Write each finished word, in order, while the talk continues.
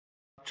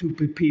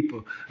stupid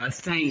people.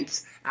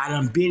 Saints, I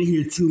done been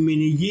here too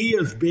many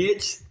years,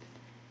 bitch.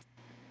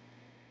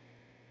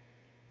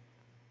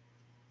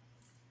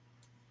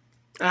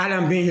 I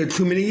done been here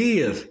too many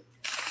years.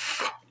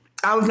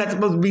 I was not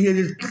supposed to be here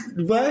this,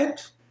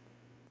 what?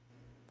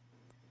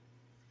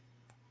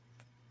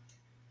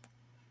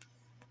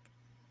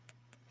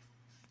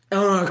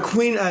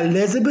 Queen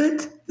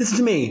Elizabeth? Listen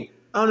to me.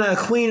 On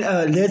Queen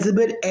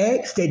Elizabeth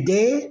X, they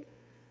dead?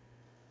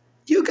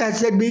 You guys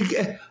said be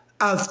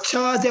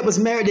Charles that was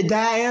married to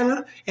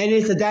Diana, and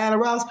it's a Diana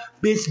Ross.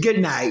 Bitch, good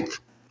night.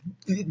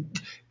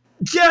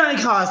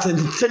 Johnny Carson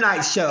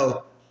Tonight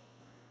Show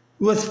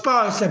was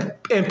sponsored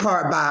in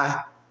part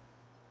by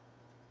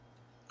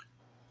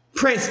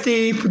Prince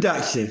Steve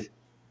Production,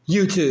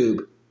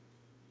 YouTube.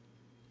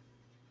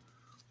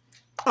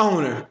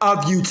 Owner of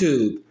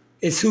YouTube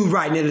is who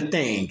writing the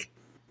thing.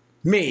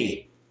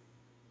 Me.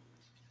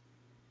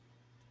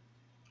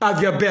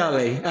 Of your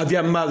belly, of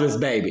your mother's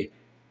baby.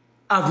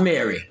 Of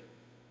Mary.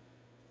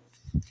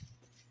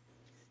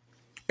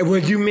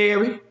 Was you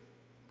Mary?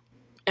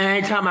 I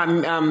ain't talking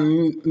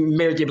about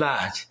Mary J.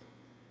 Blige.